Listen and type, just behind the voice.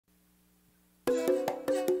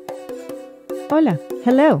Hola,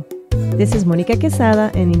 hello. This is Mónica Quesada,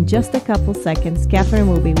 and in just a couple seconds, Katherine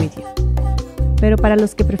will be with you. Pero para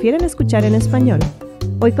los que prefieren escuchar en español,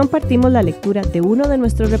 hoy compartimos la lectura de uno de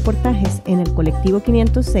nuestros reportajes en el Colectivo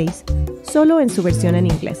 506, solo en su versión en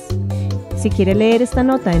inglés. Si quiere leer esta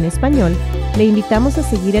nota en español, le invitamos a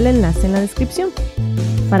seguir el enlace en la descripción.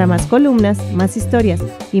 Para más columnas, más historias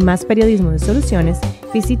y más periodismo de soluciones,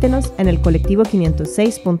 visítenos en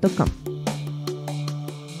elcolectivo506.com.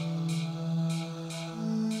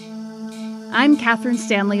 I'm Katherine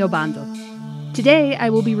Stanley Obando. Today I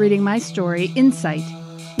will be reading my story, Insight,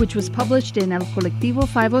 which was published in El Colectivo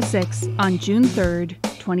 506 on June 3rd,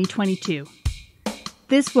 2022.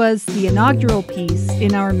 This was the inaugural piece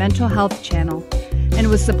in our mental health channel and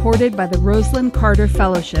was supported by the Rosalynn Carter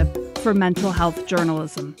Fellowship for Mental Health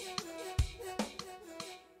Journalism.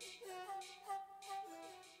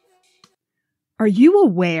 Are you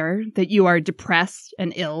aware that you are depressed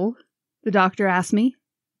and ill? The doctor asked me.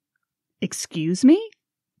 Excuse me?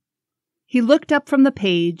 He looked up from the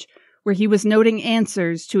page where he was noting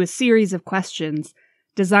answers to a series of questions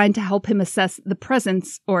designed to help him assess the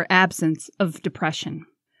presence or absence of depression.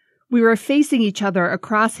 We were facing each other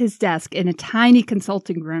across his desk in a tiny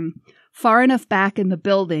consulting room, far enough back in the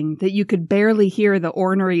building that you could barely hear the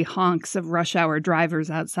ornery honks of rush hour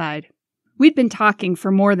drivers outside. We'd been talking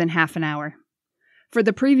for more than half an hour. For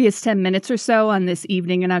the previous 10 minutes or so on this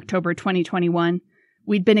evening in October 2021,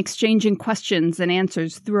 we'd been exchanging questions and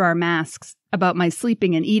answers through our masks about my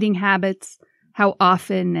sleeping and eating habits, how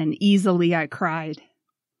often and easily I cried.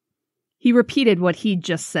 He repeated what he'd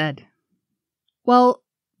just said. Well,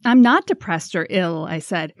 I'm not depressed or ill, I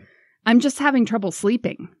said. I'm just having trouble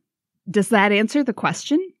sleeping. Does that answer the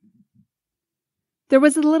question? There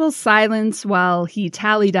was a little silence while he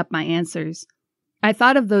tallied up my answers. I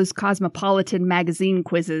thought of those Cosmopolitan magazine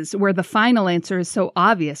quizzes where the final answer is so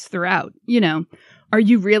obvious throughout. You know, are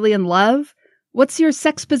you really in love? What's your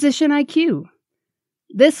sex position IQ?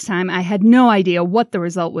 This time I had no idea what the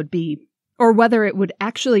result would be, or whether it would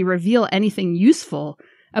actually reveal anything useful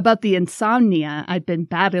about the insomnia I'd been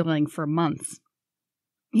battling for months.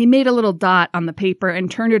 He made a little dot on the paper and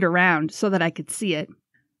turned it around so that I could see it.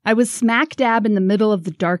 I was smack dab in the middle of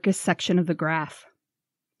the darkest section of the graph.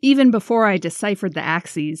 Even before I deciphered the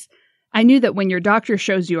axes, I knew that when your doctor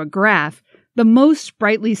shows you a graph, the most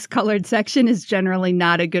brightly colored section is generally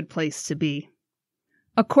not a good place to be.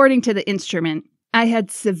 According to the instrument, I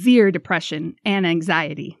had severe depression and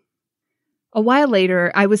anxiety. A while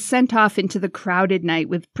later, I was sent off into the crowded night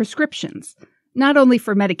with prescriptions, not only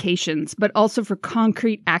for medications, but also for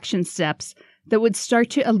concrete action steps that would start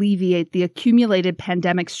to alleviate the accumulated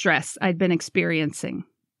pandemic stress I'd been experiencing.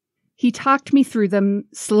 He talked me through them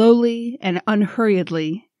slowly and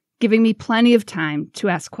unhurriedly, giving me plenty of time to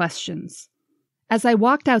ask questions. As I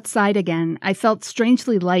walked outside again, I felt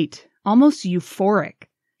strangely light, almost euphoric.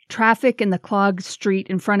 Traffic in the clogged street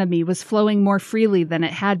in front of me was flowing more freely than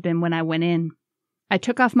it had been when I went in. I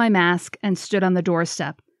took off my mask and stood on the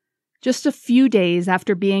doorstep. Just a few days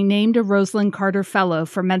after being named a Rosalynn Carter Fellow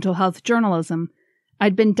for Mental Health Journalism,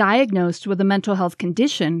 I'd been diagnosed with a mental health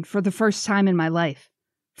condition for the first time in my life.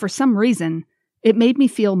 For some reason, it made me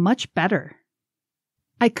feel much better.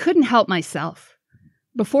 I couldn't help myself.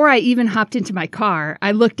 Before I even hopped into my car,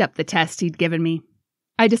 I looked up the test he'd given me.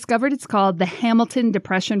 I discovered it's called the Hamilton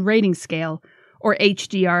Depression Rating Scale, or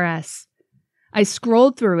HDRS. I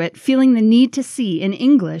scrolled through it, feeling the need to see in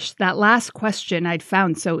English that last question I'd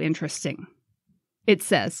found so interesting. It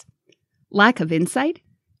says, lack of insight,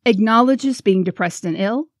 acknowledges being depressed and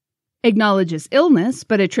ill, acknowledges illness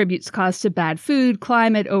but attributes cause to bad food,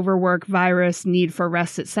 climate, overwork, virus, need for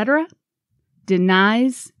rest, etc.,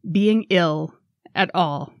 denies being ill at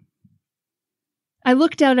all. I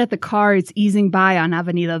looked out at the cars easing by on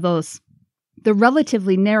Avenida Dos. The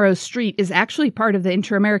relatively narrow street is actually part of the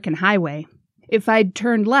Inter-American Highway. If I'd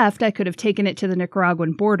turned left, I could have taken it to the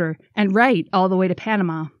Nicaraguan border, and right all the way to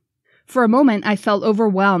Panama. For a moment, I felt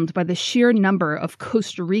overwhelmed by the sheer number of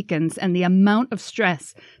Costa Ricans and the amount of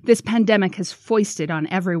stress this pandemic has foisted on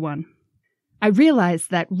everyone. I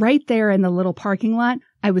realized that right there in the little parking lot,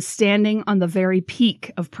 I was standing on the very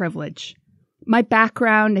peak of privilege. My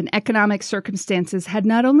background and economic circumstances had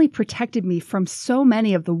not only protected me from so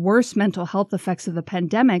many of the worst mental health effects of the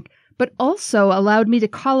pandemic, but also allowed me to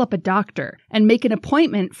call up a doctor and make an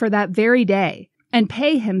appointment for that very day and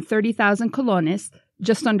pay him 30,000 colones,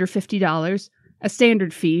 just under $50, a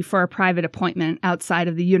standard fee for a private appointment outside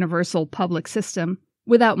of the universal public system,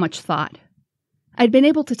 without much thought. I'd been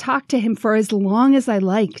able to talk to him for as long as I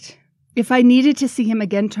liked. If I needed to see him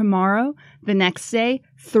again tomorrow, the next day,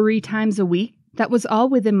 3 times a week, that was all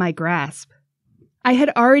within my grasp. I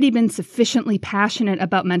had already been sufficiently passionate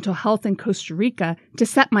about mental health in Costa Rica to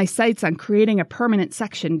set my sights on creating a permanent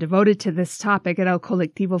section devoted to this topic at El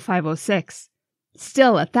Colectivo 506.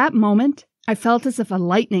 Still, at that moment, I felt as if a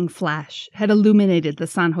lightning flash had illuminated the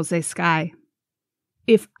San Jose sky.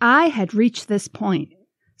 If I had reached this point,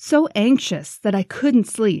 so anxious that I couldn't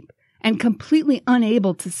sleep and completely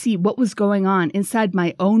unable to see what was going on inside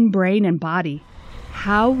my own brain and body,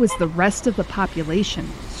 how was the rest of the population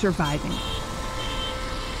surviving?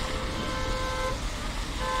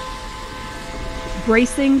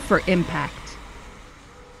 Bracing for impact.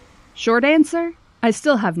 Short answer, I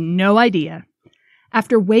still have no idea.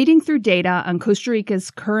 After wading through data on Costa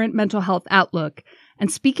Rica's current mental health outlook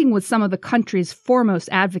and speaking with some of the country's foremost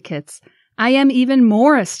advocates, I am even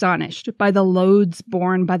more astonished by the loads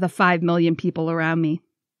borne by the 5 million people around me.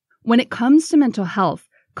 When it comes to mental health,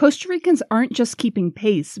 Costa Ricans aren't just keeping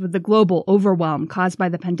pace with the global overwhelm caused by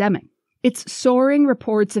the pandemic. Its soaring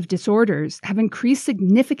reports of disorders have increased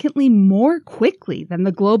significantly more quickly than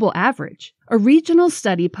the global average. A regional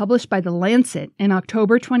study published by The Lancet in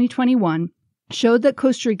October 2021 showed that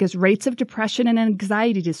Costa Rica's rates of depression and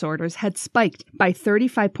anxiety disorders had spiked by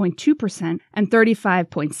 35.2% and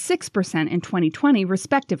 35.6% in 2020,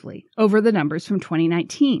 respectively, over the numbers from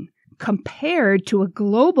 2019, compared to a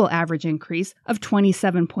global average increase of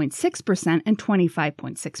 27.6% and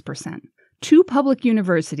 25.6%. Two public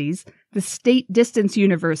universities, the State Distance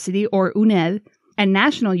University, or UNED, and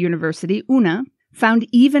National University, UNA, found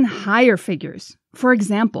even higher figures. For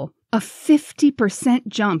example, a 50%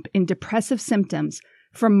 jump in depressive symptoms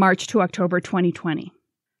from March to October 2020.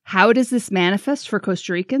 How does this manifest for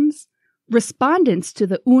Costa Ricans? Respondents to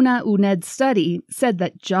the UNA-UNED study said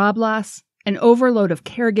that job loss, an overload of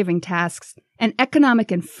caregiving tasks, and economic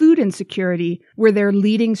and food insecurity were their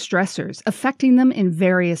leading stressors, affecting them in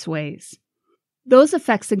various ways. Those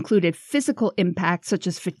effects included physical impacts such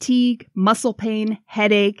as fatigue, muscle pain,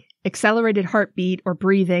 headache, accelerated heartbeat or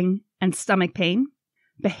breathing, and stomach pain.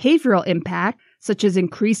 Behavioral impact, such as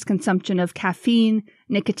increased consumption of caffeine,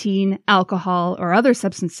 nicotine, alcohol, or other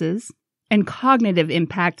substances. And cognitive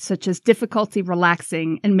impact, such as difficulty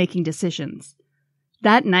relaxing and making decisions.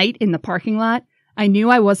 That night in the parking lot, I knew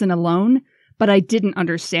I wasn't alone, but I didn't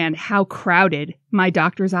understand how crowded my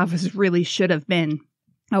doctor's office really should have been.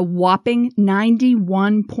 A whopping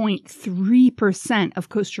 91.3% of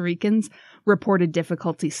Costa Ricans reported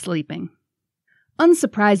difficulty sleeping.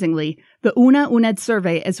 Unsurprisingly, the UNA-UNED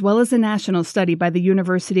survey, as well as a national study by the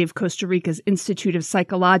University of Costa Rica's Institute of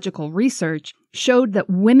Psychological Research, showed that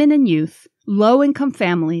women and youth, low-income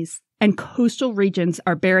families, and coastal regions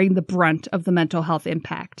are bearing the brunt of the mental health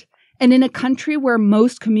impact. And in a country where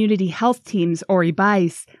most community health teams, or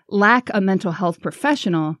IBAIs, lack a mental health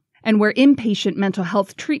professional, and where inpatient mental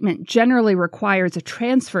health treatment generally requires a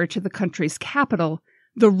transfer to the country's capital,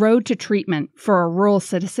 the road to treatment for a rural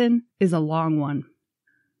citizen is a long one.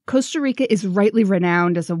 Costa Rica is rightly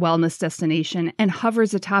renowned as a wellness destination and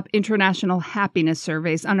hovers atop international happiness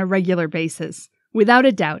surveys on a regular basis. Without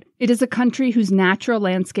a doubt, it is a country whose natural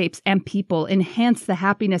landscapes and people enhance the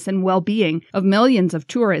happiness and well-being of millions of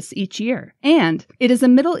tourists each year. And it is a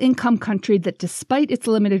middle-income country that, despite its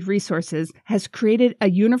limited resources, has created a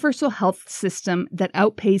universal health system that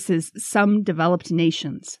outpaces some developed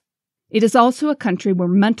nations. It is also a country where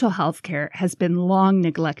mental health care has been long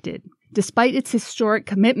neglected. Despite its historic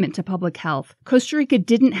commitment to public health, Costa Rica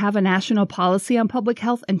didn't have a national policy on public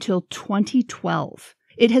health until 2012.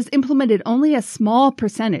 It has implemented only a small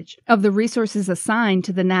percentage of the resources assigned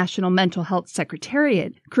to the National Mental Health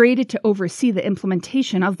Secretariat, created to oversee the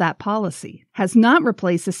implementation of that policy, has not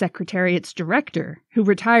replaced the Secretariat's director, who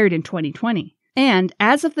retired in 2020, and,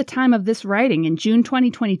 as of the time of this writing in June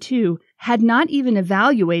 2022, had not even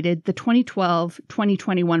evaluated the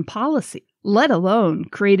 2012-2021 policy, let alone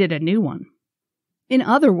created a new one. In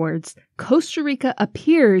other words, Costa Rica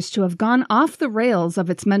appears to have gone off the rails of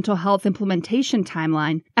its mental health implementation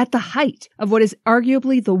timeline at the height of what is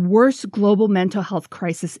arguably the worst global mental health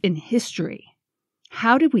crisis in history.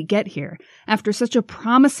 How did we get here after such a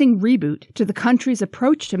promising reboot to the country's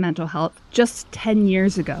approach to mental health just 10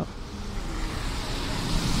 years ago?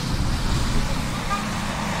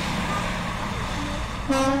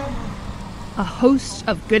 A host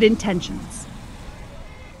of good intentions.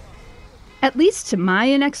 At least to my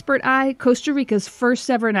inexpert eye, Costa Rica's first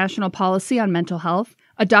ever national policy on mental health,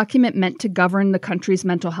 a document meant to govern the country's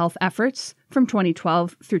mental health efforts from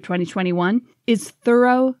 2012 through 2021, is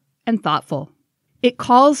thorough and thoughtful. It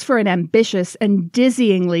calls for an ambitious and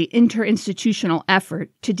dizzyingly interinstitutional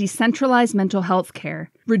effort to decentralize mental health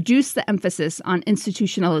care, reduce the emphasis on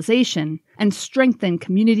institutionalization, and strengthen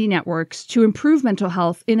community networks to improve mental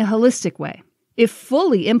health in a holistic way. If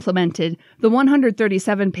fully implemented, the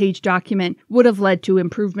 137-page document would have led to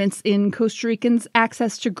improvements in Costa Ricans'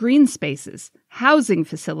 access to green spaces, housing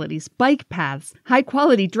facilities, bike paths,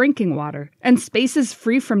 high-quality drinking water, and spaces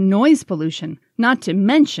free from noise pollution, not to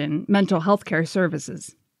mention mental health care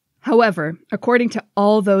services. However, according to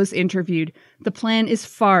all those interviewed, the plan is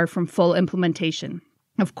far from full implementation.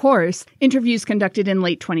 Of course, interviews conducted in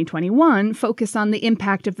late 2021 focus on the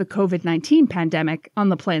impact of the COVID-19 pandemic on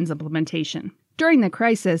the plan's implementation. During the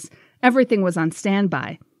crisis, everything was on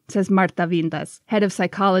standby, says Marta Vindas, head of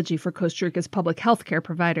psychology for Costa Rica's public health care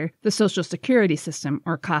provider, the Social Security System,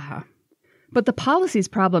 or CAJA. But the policy's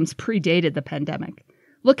problems predated the pandemic.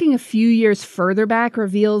 Looking a few years further back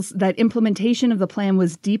reveals that implementation of the plan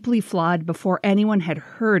was deeply flawed before anyone had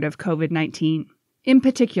heard of COVID-19. In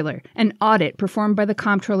particular, an audit performed by the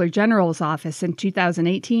Comptroller General's Office in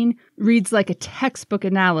 2018 reads like a textbook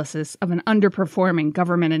analysis of an underperforming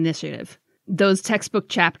government initiative. Those textbook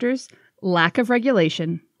chapters: lack of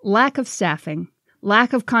regulation, lack of staffing,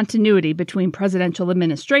 lack of continuity between presidential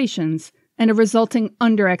administrations, and a resulting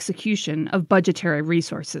under-execution of budgetary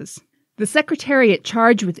resources. The secretariat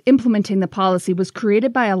charged with implementing the policy was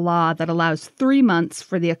created by a law that allows 3 months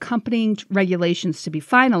for the accompanying regulations to be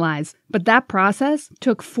finalized, but that process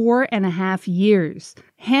took 4.5 years,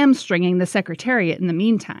 hamstringing the secretariat in the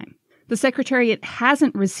meantime. The secretariat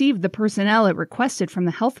hasn't received the personnel it requested from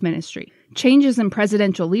the health ministry. Changes in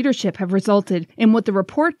presidential leadership have resulted in what the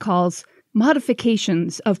report calls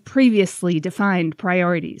modifications of previously defined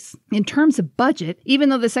priorities. In terms of budget, even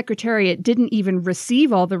though the Secretariat didn't even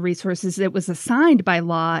receive all the resources it was assigned by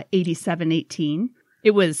Law 8718,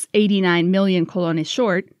 it was 89 million colones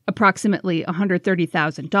short, approximately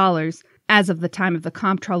 $130,000, as of the time of the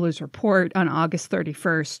Comptroller's report on August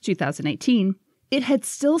 31st, 2018, it had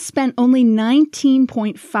still spent only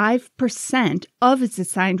 19.5% of its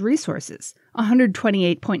assigned resources,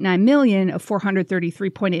 128.9 million of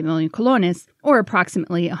 433.8 million colones, or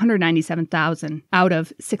approximately $197,000 out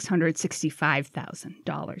of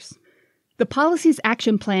 $665,000. The policy's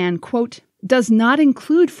action plan, quote, does not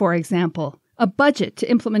include, for example, a budget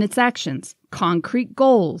to implement its actions, concrete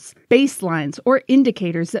goals, baselines, or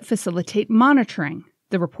indicators that facilitate monitoring,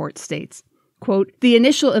 the report states. Quote, the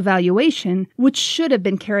initial evaluation, which should have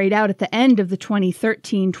been carried out at the end of the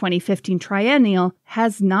 2013-2015 triennial,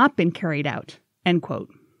 has not been carried out, end quote.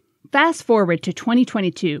 Fast forward to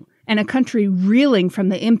 2022, and a country reeling from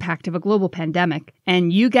the impact of a global pandemic,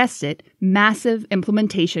 and you guessed it, massive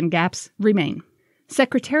implementation gaps remain.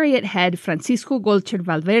 Secretariat head Francisco Golcher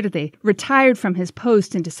Valverde retired from his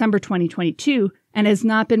post in December 2022 and has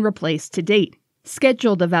not been replaced to date.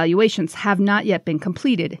 Scheduled evaluations have not yet been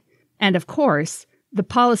completed. And of course, the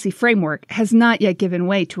policy framework has not yet given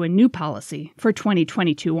way to a new policy for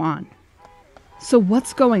 2022 on. So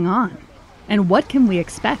what's going on? And what can we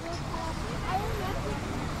expect?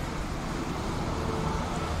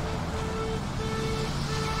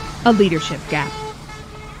 A leadership gap.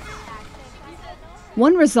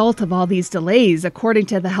 One result of all these delays, according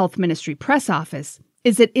to the Health Ministry press office,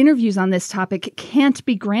 is that interviews on this topic can't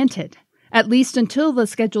be granted, at least until the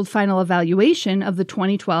scheduled final evaluation of the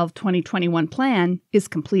 2012-2021 plan is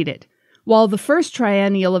completed. While the first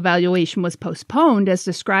triennial evaluation was postponed, as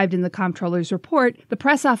described in the Comptroller's report, the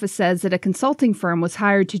press office says that a consulting firm was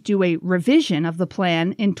hired to do a revision of the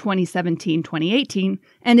plan in 2017-2018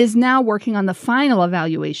 and is now working on the final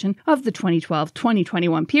evaluation of the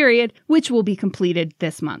 2012-2021 period, which will be completed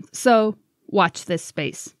this month. So, watch this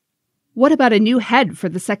space. What about a new head for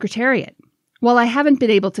the Secretariat? While I haven't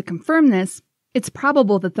been able to confirm this, it's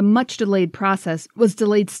probable that the much-delayed process was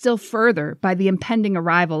delayed still further by the impending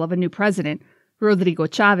arrival of a new president, Rodrigo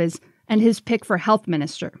Chávez, and his pick for health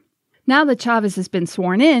minister. Now that Chávez has been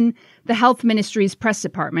sworn in, the health ministry's press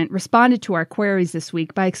department responded to our queries this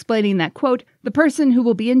week by explaining that, quote, the person who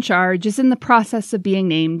will be in charge is in the process of being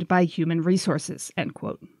named by Human Resources, end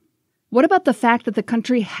quote. What about the fact that the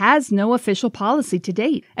country has no official policy to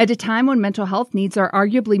date, at a time when mental health needs are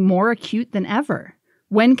arguably more acute than ever?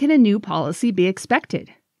 When can a new policy be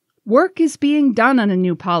expected? Work is being done on a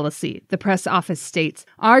new policy, the press office states,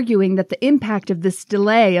 arguing that the impact of this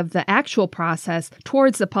delay of the actual process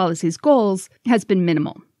towards the policy's goals has been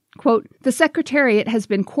minimal. Quote, the Secretariat has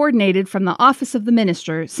been coordinated from the office of the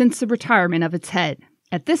minister since the retirement of its head.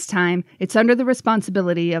 At this time, it's under the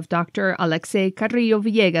responsibility of Dr. Alexei Carrillo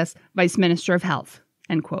Villegas, Vice Minister of Health,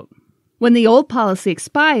 end quote. When the old policy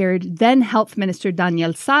expired, then Health Minister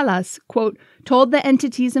Daniel Salas, quote, told the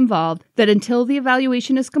entities involved that until the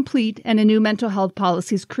evaluation is complete and a new mental health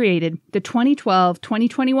policy is created, the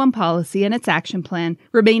 2012-2021 policy and its action plan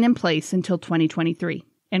remain in place until 2023,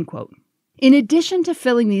 end quote. In addition to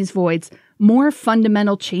filling these voids, more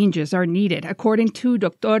fundamental changes are needed, according to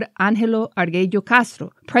Dr. Angelo Arguello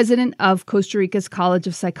Castro, president of Costa Rica's College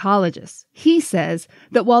of Psychologists. He says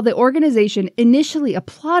that while the organization initially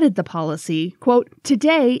applauded the policy, quote,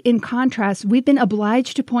 "Today, in contrast, we've been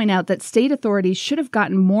obliged to point out that state authorities should have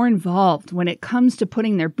gotten more involved when it comes to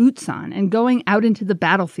putting their boots on and going out into the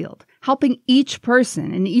battlefield, helping each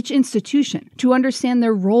person and each institution to understand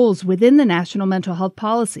their roles within the national mental health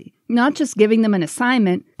policy, not just giving them an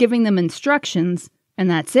assignment, giving them instructions, and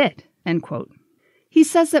that's it," end quote. He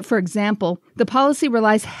says that, for example, the policy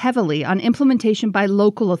relies heavily on implementation by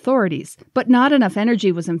local authorities, but not enough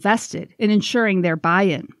energy was invested in ensuring their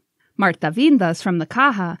buy-in. Marta Vindas from the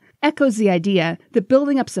Caja echoes the idea that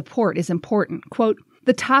building up support is important. Quote,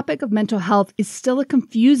 "The topic of mental health is still a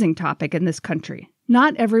confusing topic in this country.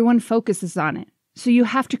 Not everyone focuses on it, so you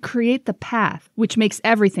have to create the path, which makes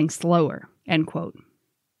everything slower," end quote.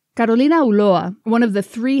 Carolina Ulloa, one of the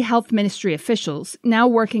 3 health ministry officials now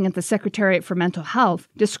working at the Secretariat for Mental Health,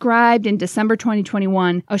 described in December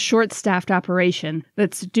 2021 a short-staffed operation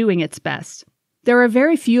that's doing its best. "There are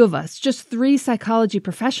very few of us, just 3 psychology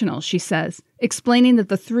professionals," she says, explaining that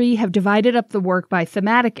the 3 have divided up the work by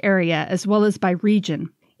thematic area as well as by region.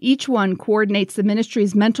 Each one coordinates the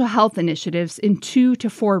ministry's mental health initiatives in 2 to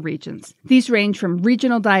 4 regions. These range from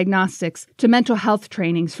regional diagnostics to mental health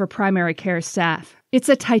trainings for primary care staff. "It's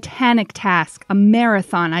a titanic task, a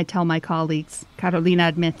marathon, I tell my colleagues," Carolina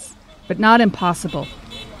admits, "but not impossible."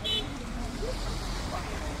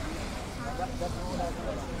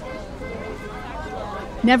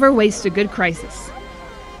 Never waste a good crisis.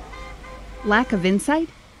 Lack of insight?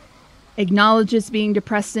 Acknowledges being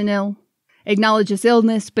depressed and ill. Acknowledges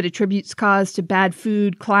illness but attributes cause to bad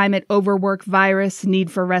food, climate, overwork, virus, need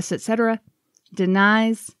for rest, etc.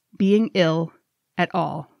 Denies being ill at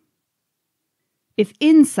all. If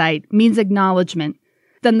insight means acknowledgement,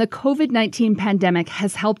 then the COVID-19 pandemic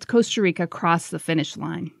has helped Costa Rica cross the finish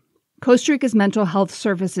line. Costa Rica's mental health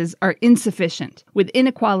services are insufficient, with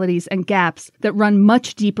inequalities and gaps that run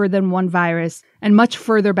much deeper than one virus and much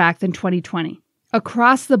further back than 2020.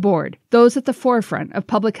 Across the board, those at the forefront of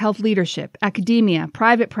public health leadership, academia,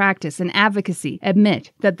 private practice, and advocacy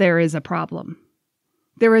admit that there is a problem.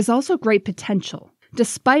 There is also great potential.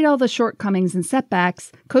 Despite all the shortcomings and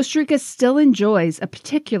setbacks, Costa Rica still enjoys a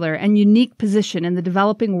particular and unique position in the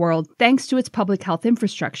developing world thanks to its public health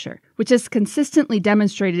infrastructure, which has consistently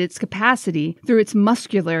demonstrated its capacity through its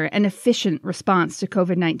muscular and efficient response to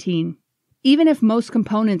COVID-19. Even if most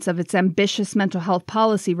components of its ambitious mental health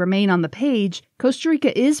policy remain on the page, Costa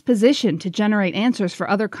Rica is positioned to generate answers for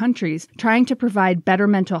other countries trying to provide better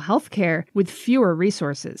mental health care with fewer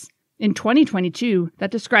resources. In 2022, that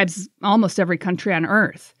describes almost every country on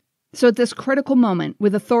Earth. So at this critical moment,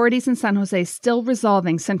 with authorities in San Jose still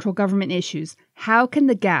resolving central government issues, how can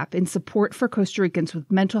the gap in support for Costa Ricans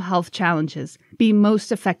with mental health challenges be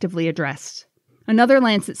most effectively addressed? Another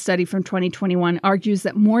Lancet study from 2021 argues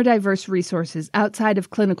that more diverse resources outside of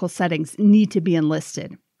clinical settings need to be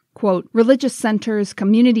enlisted. Quote, "Religious centers,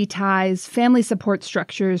 community ties, family support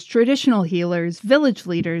structures, traditional healers, village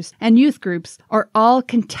leaders, and youth groups are all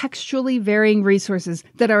contextually varying resources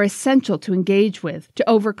that are essential to engage with to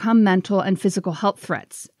overcome mental and physical health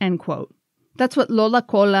threats," end quote. That's what Lola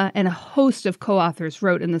Cola and a host of co-authors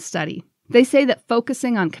wrote in the study. They say that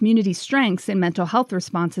focusing on community strengths in mental health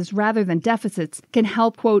responses rather than deficits can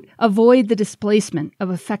help, quote, "avoid the displacement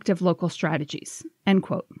of effective local strategies," end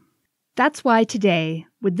quote. That's why today,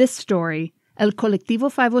 with this story, El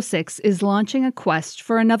Colectivo 506 is launching a quest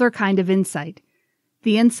for another kind of insight.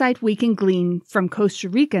 The insight we can glean from Costa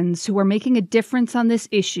Ricans who are making a difference on this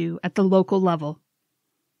issue at the local level.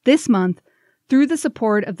 This month, through the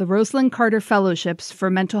support of the Rosalynn Carter Fellowships for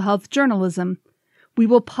Mental Health Journalism, we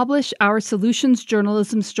will publish our Solutions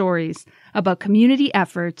Journalism stories about community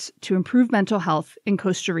efforts to improve mental health in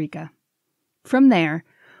Costa Rica. From there,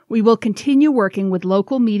 we will continue working with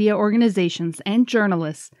local media organizations and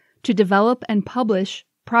journalists to develop and publish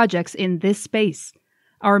projects in this space,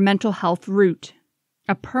 our mental health route,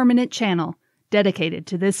 a permanent channel dedicated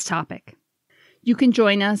to this topic. You can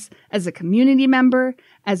join us as a community member,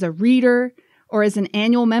 as a reader, or as an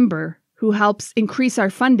annual member who helps increase our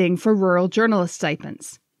funding for rural journalist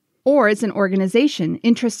stipends, or as an organization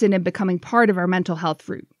interested in becoming part of our mental health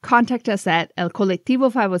route. Contact us at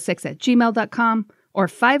elcolectivo506@gmail.com or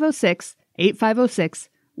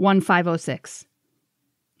 506-8506-1506.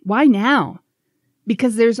 Why now?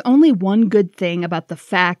 Because there's only one good thing about the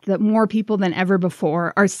fact that more people than ever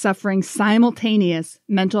before are suffering simultaneous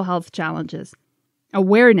mental health challenges.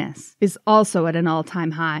 Awareness is also at an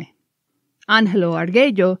all-time high. Angelo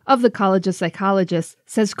Arguello of the College of Psychologists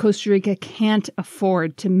says Costa Rica can't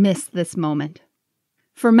afford to miss this moment.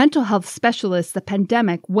 For mental health specialists, the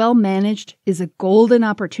pandemic, well managed, is a golden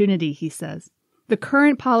opportunity, he says. The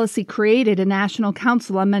current policy created a National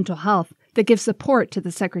Council on Mental Health that gives support to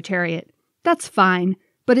the Secretariat. That's fine,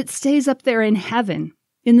 but it stays up there in heaven,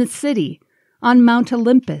 in the city, on Mount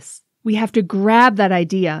Olympus. We have to grab that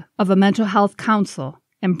idea of a mental health council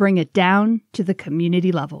and bring it down to the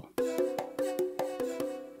community level.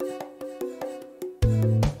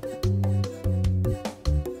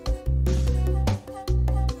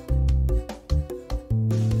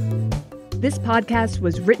 This podcast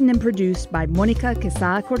was written and produced by Mónica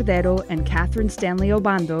Quesada Cordero and Katherine Stanley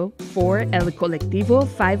Obando for El Colectivo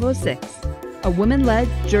 506, a women-led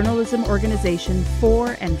journalism organization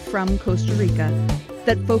for and from Costa Rica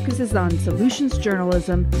that focuses on solutions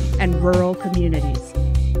journalism and rural communities.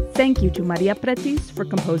 Thank you to Maria Pretis for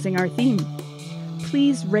composing our theme.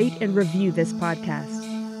 Please rate and review this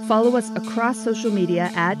podcast. Follow us across social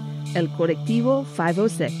media at El Colectivo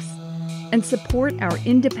 506. And support our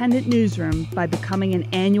independent newsroom by becoming an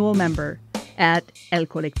annual member at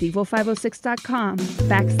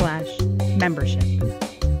elcolectivo506.com/membership.